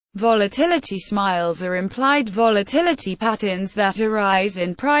Volatility smiles are implied volatility patterns that arise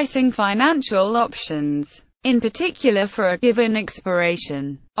in pricing financial options, in particular for a given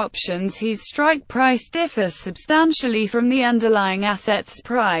expiration. Options whose strike price differs substantially from the underlying asset's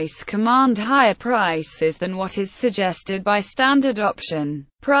price command higher prices than what is suggested by standard option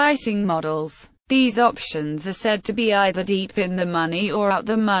pricing models. These options are said to be either deep in the money or out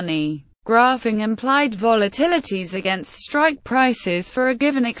the money. Graphing implied volatilities against strike prices for a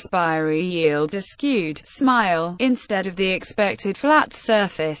given expiry yields a skewed smile instead of the expected flat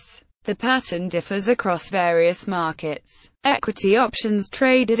surface. The pattern differs across various markets. Equity options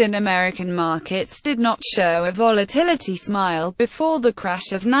traded in American markets did not show a volatility smile before the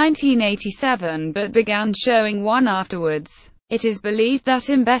crash of 1987 but began showing one afterwards. It is believed that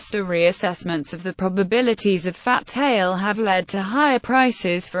investor reassessments of the probabilities of fat tail have led to higher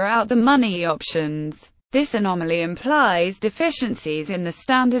prices for out-the-money options. This anomaly implies deficiencies in the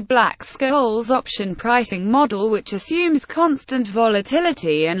standard Black-Scholes option pricing model, which assumes constant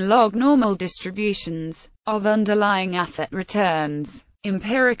volatility and log-normal distributions of underlying asset returns.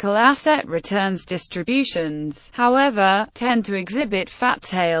 Empirical asset returns distributions, however, tend to exhibit fat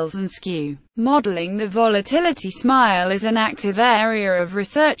tails and skew. Modeling the volatility smile is an active area of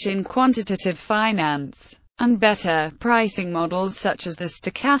research in quantitative finance, and better pricing models such as the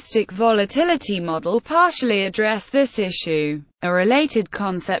stochastic volatility model partially address this issue. A related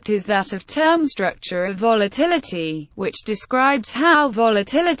concept is that of term structure of volatility, which describes how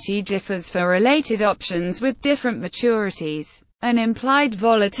volatility differs for related options with different maturities. An implied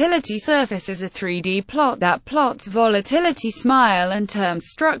volatility surface is a 3D plot that plots volatility smile and term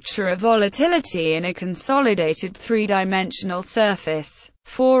structure of volatility in a consolidated three-dimensional surface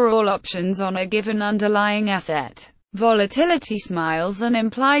for all options on a given underlying asset. Volatility smiles and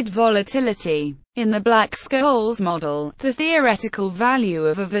implied volatility. In the Black-Scholes model, the theoretical value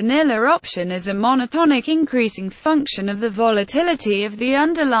of a vanilla option is a monotonic increasing function of the volatility of the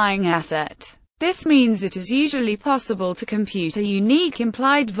underlying asset. This means it is usually possible to compute a unique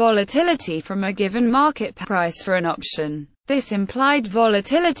implied volatility from a given market price for an option. This implied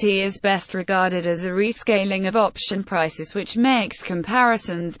volatility is best regarded as a rescaling of option prices, which makes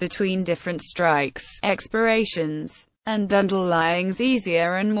comparisons between different strikes, expirations, and underlyings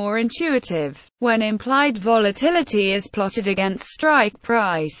easier and more intuitive. When implied volatility is plotted against strike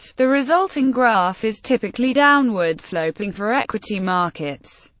price, the resulting graph is typically downward sloping for equity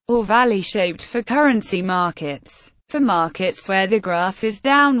markets, or valley-shaped for currency markets. For markets where the graph is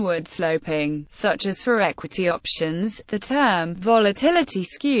downward sloping, such as for equity options, the term volatility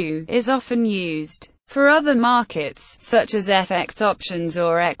skew is often used. For other markets, such as FX options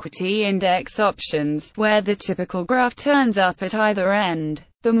or equity index options, where the typical graph turns up at either end,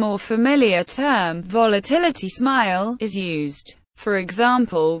 the more familiar term volatility smile is used. For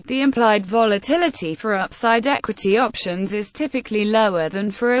example, the implied volatility for upside equity options is typically lower than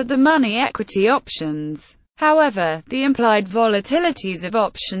for at-the-money equity options. However, the implied volatilities of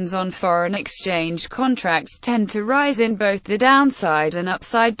options on foreign exchange contracts tend to rise in both the downside and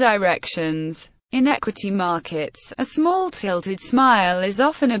upside directions. In equity markets, a small tilted smile is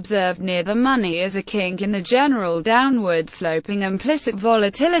often observed near the money as a kink in the general downward sloping implicit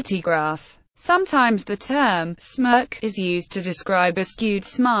volatility graph. Sometimes the term smirk is used to describe a skewed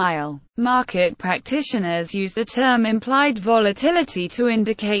smile. Market practitioners use the term implied volatility to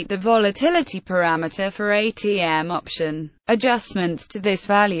indicate the volatility parameter for ATM option. Adjustments to this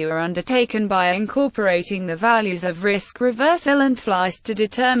value are undertaken by incorporating the values of risk reversal and flies to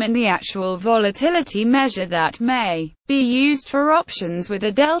determine the actual volatility measure that may be used for options with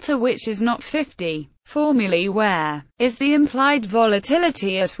a delta which is not 50. Formulae where is the implied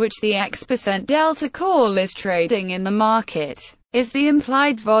volatility at which the X% delta call is trading in the market, is the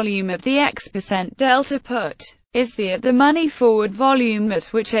implied volume of the X% delta put, is the at-the-money forward volume at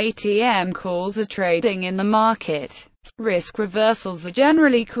which ATM calls are trading in the market. Risk reversals are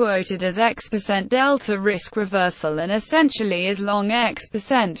generally quoted as X% delta risk reversal and essentially as long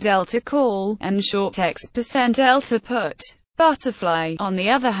X% delta call and short X% delta put. Butterfly, on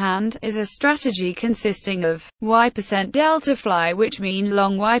the other hand, is a strategy consisting of Y% delta fly, which mean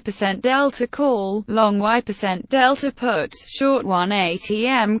long Y% delta call, long Y% delta put, short 1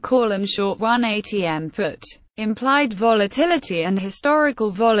 ATM call and short 1 ATM put. Implied volatility and historical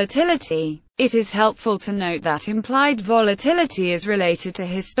volatility. It is helpful to note that implied volatility is related to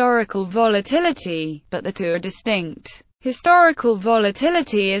historical volatility, but the two are distinct. Historical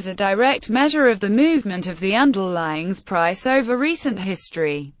volatility is a direct measure of the movement of the underlying price over recent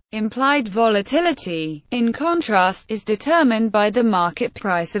history. Implied volatility, in contrast, is determined by the market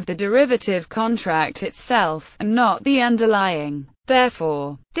price of the derivative contract itself, and not the underlying.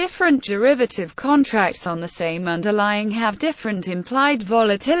 Therefore, different derivative contracts on the same underlying have different implied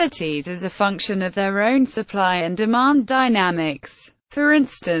volatilities as a function of their own supply and demand dynamics. For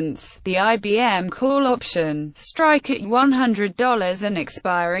instance, the IBM call option, strike at $100 and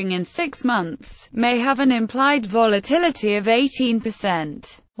expiring in 6 months, may have an implied volatility of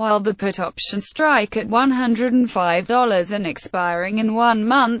 18%, while the put option, strike at $105 and expiring in 1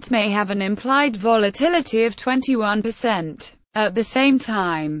 month, may have an implied volatility of 21%. At the same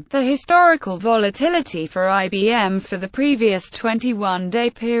time, the historical volatility for IBM for the previous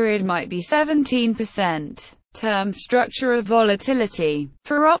 21-day period might be 17%. Term structure of volatility.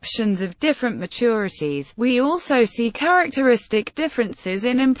 For options of different maturities, we also see characteristic differences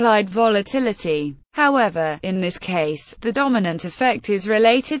in implied volatility. However, in this case, the dominant effect is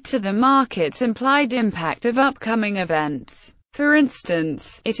related to the market's implied impact of upcoming events. For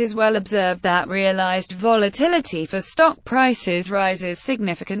instance, it is well observed that realized volatility for stock prices rises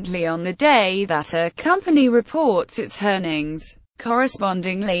significantly on the day that a company reports its earnings.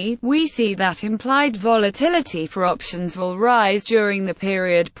 Correspondingly, we see that implied volatility for options will rise during the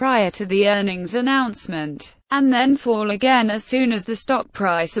period prior to the earnings announcement, and then fall again as soon as the stock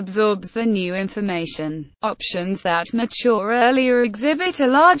price absorbs the new information. Options that mature earlier exhibit a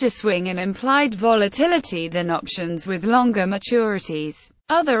larger swing in implied volatility than options with longer maturities.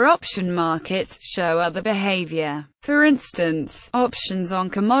 Other option markets show other behavior. For instance, options on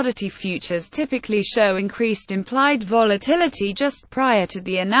commodity futures typically show increased implied volatility just prior to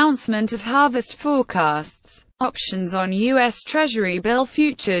the announcement of harvest forecasts. Options on U.S. Treasury bill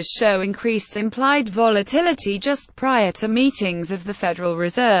futures show increased implied volatility just prior to meetings of the Federal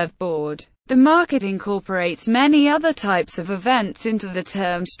Reserve Board. The market incorporates many other types of events into the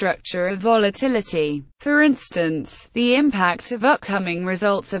term structure of volatility. For instance, the impact of upcoming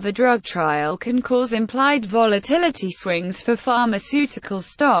results of a drug trial can cause implied volatility swings for pharmaceutical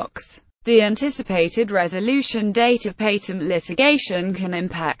stocks. The anticipated resolution date of patent litigation can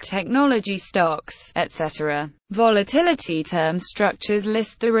impact technology stocks, etc. Volatility term structures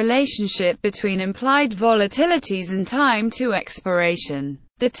list the relationship between implied volatilities and time to expiration.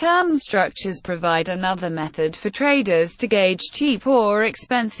 The term structures provide another method for traders to gauge cheap or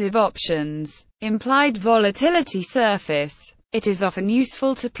expensive options. Implied volatility surface. It is often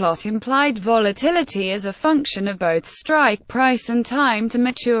useful to plot implied volatility as a function of both strike price and time to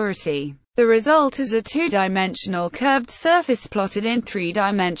maturity. The result is a two-dimensional curved surface plotted in 3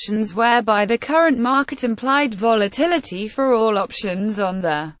 dimensions whereby the current market implied volatility for all options on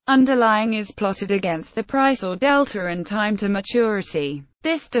the underlying is plotted against the price or delta and time to maturity.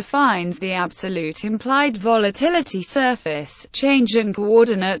 This defines the absolute implied volatility surface, change in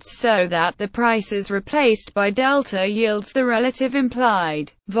coordinates so that the price is replaced by delta yields the relative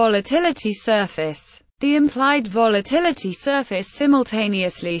implied volatility surface. The implied volatility surface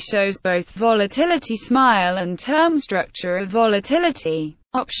simultaneously shows both volatility smile and term structure of volatility.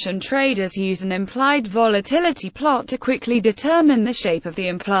 Option traders use an implied volatility plot to quickly determine the shape of the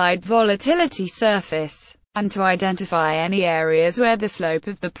implied volatility surface, and to identify any areas where the slope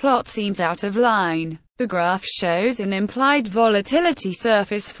of the plot seems out of line. The graph shows an implied volatility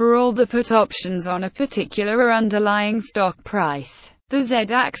surface for all the put options on a particular underlying stock price. The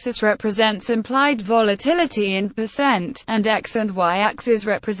z-axis represents implied volatility in percent, and x and y-axis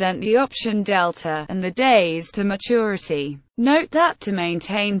represent the option delta, and the days to maturity. Note that to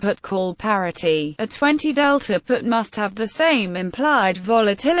maintain put-call parity, a 20 delta put must have the same implied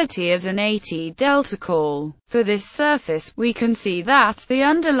volatility as an 80 delta call. For this surface, we can see that the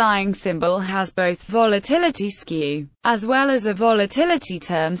underlying symbol has both volatility skew, as well as a volatility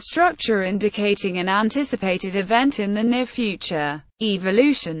term structure indicating an anticipated event in the near future.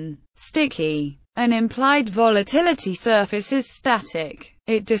 Evolution. Sticky. An implied volatility surface is static.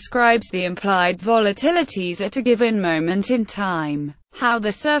 It describes the implied volatilities at a given moment in time. How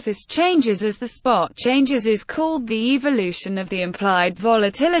the surface changes as the spot changes is called the evolution of the implied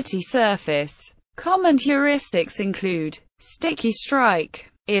volatility surface. Common heuristics include sticky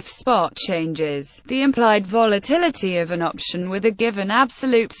strike. If spot changes, the implied volatility of an option with a given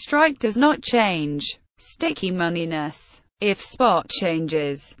absolute strike does not change. Sticky moneyness. If spot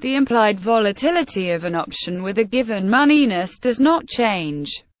changes, the implied volatility of an option with a given moneyness does not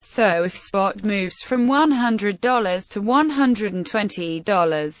change. So if spot moves from $100 to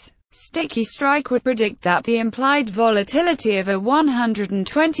 $120, Sticky strike would predict that the implied volatility of a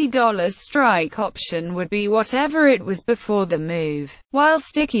 $120 strike option would be whatever it was before the move, while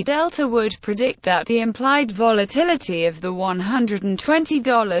sticky delta would predict that the implied volatility of the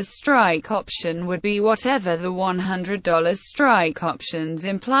 $120 strike option would be whatever the $100 strike option's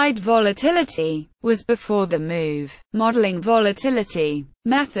implied volatility was before the move. Modeling volatility.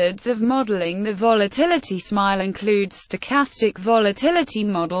 Methods of modeling the volatility smile include stochastic volatility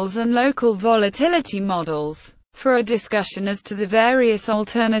models and local volatility models. For a discussion as to the various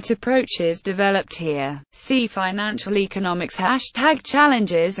alternate approaches developed here, see Financial Economics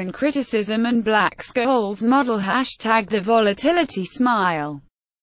 #Challenges and Criticism and Black-Scholes model #The Volatility Smile.